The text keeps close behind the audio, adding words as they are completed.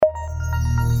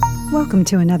Welcome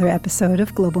to another episode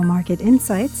of Global Market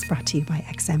Insights, brought to you by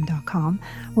XM.com,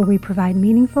 where we provide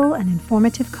meaningful and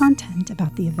informative content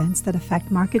about the events that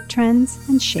affect market trends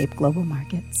and shape global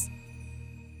markets.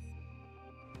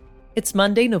 It's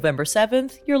Monday, November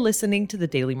 7th. You're listening to the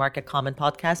Daily Market Comment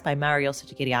podcast by Mario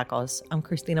Sotiriakos. I'm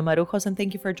Christina Marujos, and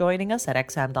thank you for joining us at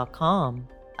XM.com.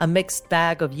 A mixed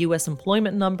bag of U.S.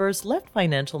 employment numbers left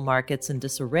financial markets in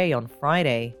disarray on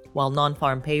Friday. While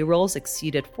non-farm payrolls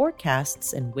exceeded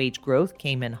forecasts and wage growth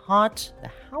came in hot, the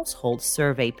household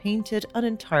survey painted an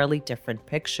entirely different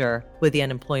picture, with the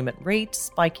unemployment rate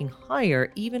spiking higher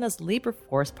even as labor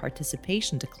force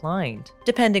participation declined.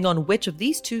 Depending on which of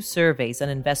these two surveys an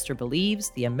investor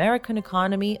believes, the American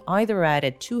economy either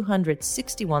added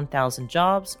 261,000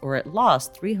 jobs or it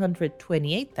lost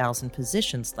 328,000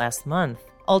 positions last month.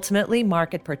 Ultimately,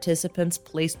 market participants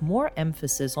placed more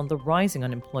emphasis on the rising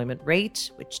unemployment rate,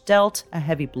 which dealt a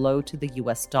heavy blow to the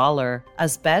US dollar,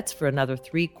 as bets for another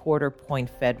 3/4 point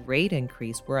Fed rate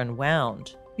increase were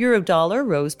unwound. Eurodollar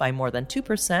rose by more than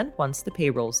 2% once the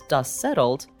payrolls dust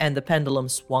settled, and the pendulum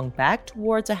swung back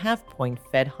towards a half-point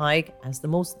Fed hike as the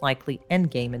most likely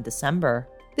endgame in December.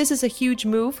 This is a huge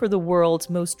move for the world's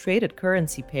most traded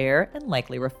currency pair and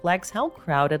likely reflects how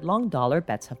crowded long dollar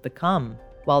bets have become.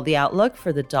 While the outlook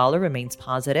for the dollar remains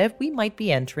positive, we might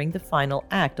be entering the final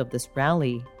act of this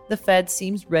rally. The Fed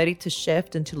seems ready to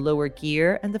shift into lower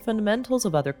gear, and the fundamentals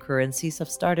of other currencies have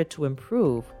started to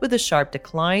improve, with a sharp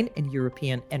decline in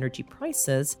European energy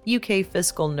prices, UK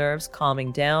fiscal nerves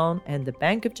calming down, and the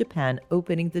Bank of Japan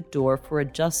opening the door for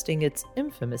adjusting its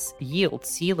infamous yield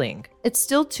ceiling. It's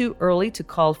still too early to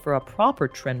call for a proper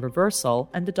trend reversal,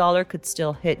 and the dollar could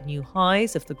still hit new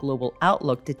highs if the global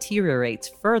outlook deteriorates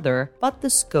further, but the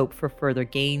scope for further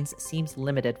gains seems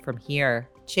limited from here.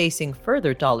 Chasing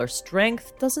further dollar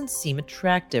strength doesn't seem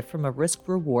attractive from a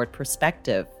risk-reward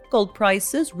perspective. Gold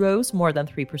prices rose more than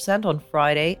 3% on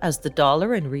Friday as the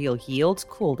dollar and real yields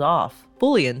cooled off.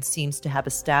 Bullion seems to have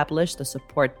established a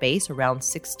support base around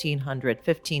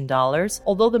 $1,615,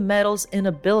 although the metal's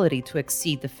inability to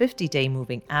exceed the 50-day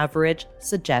moving average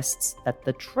suggests that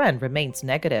the trend remains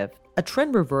negative. A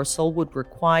trend reversal would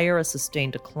require a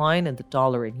sustained decline in the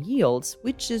dollar and yields,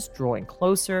 which is drawing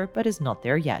closer but is not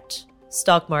there yet.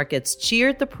 Stock markets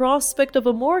cheered the prospect of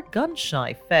a more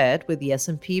gun-shy Fed, with the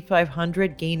S&P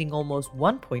 500 gaining almost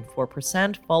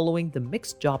 1.4% following the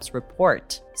mixed jobs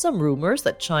report. Some rumors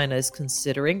that China is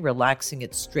considering relaxing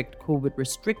its strict COVID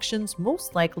restrictions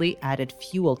most likely added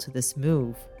fuel to this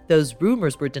move. Those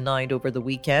rumors were denied over the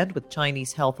weekend, with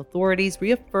Chinese health authorities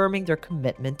reaffirming their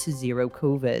commitment to zero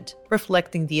COVID.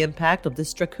 Reflecting the impact of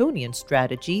this draconian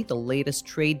strategy, the latest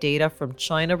trade data from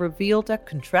China revealed a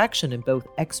contraction in both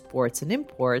exports and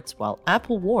imports, while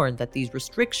Apple warned that these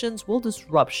restrictions will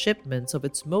disrupt shipments of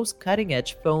its most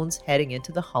cutting-edge phones heading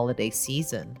into the holiday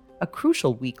season. A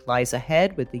crucial week lies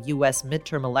ahead, with the U.S.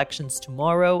 midterm elections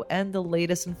tomorrow and the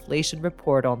latest inflation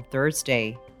report on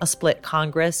Thursday. A split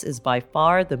Congress is by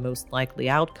far the most likely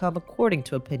outcome according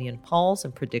to opinion polls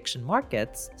and prediction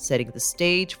markets, setting the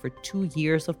stage for 2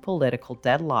 years of political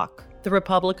deadlock. The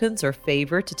Republicans are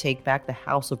favored to take back the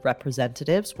House of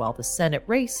Representatives, while the Senate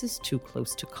race is too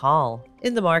close to call.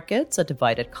 In the markets, a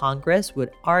divided Congress would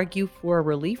argue for a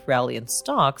relief rally in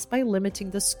stocks by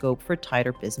limiting the scope for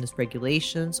tighter business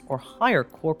regulations or higher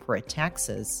corporate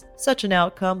taxes. Such an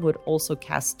outcome would also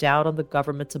cast doubt on the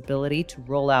government's ability to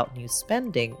roll out new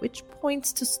spending, which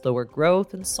points to slower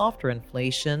growth and softer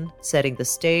inflation, setting the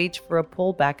stage for a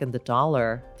pullback in the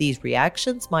dollar. These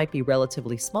reactions might be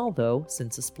relatively small, though,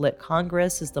 since a split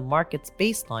Congress is the market's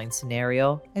baseline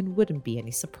scenario and wouldn't be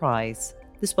any surprise.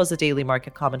 This was a Daily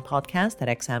Market Comment podcast at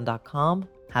XM.com.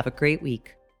 Have a great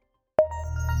week.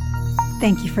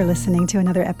 Thank you for listening to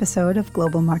another episode of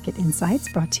Global Market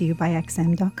Insights, brought to you by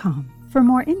XM.com. For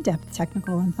more in-depth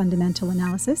technical and fundamental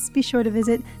analysis, be sure to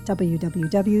visit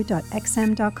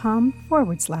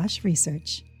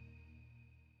www.xm.com/research.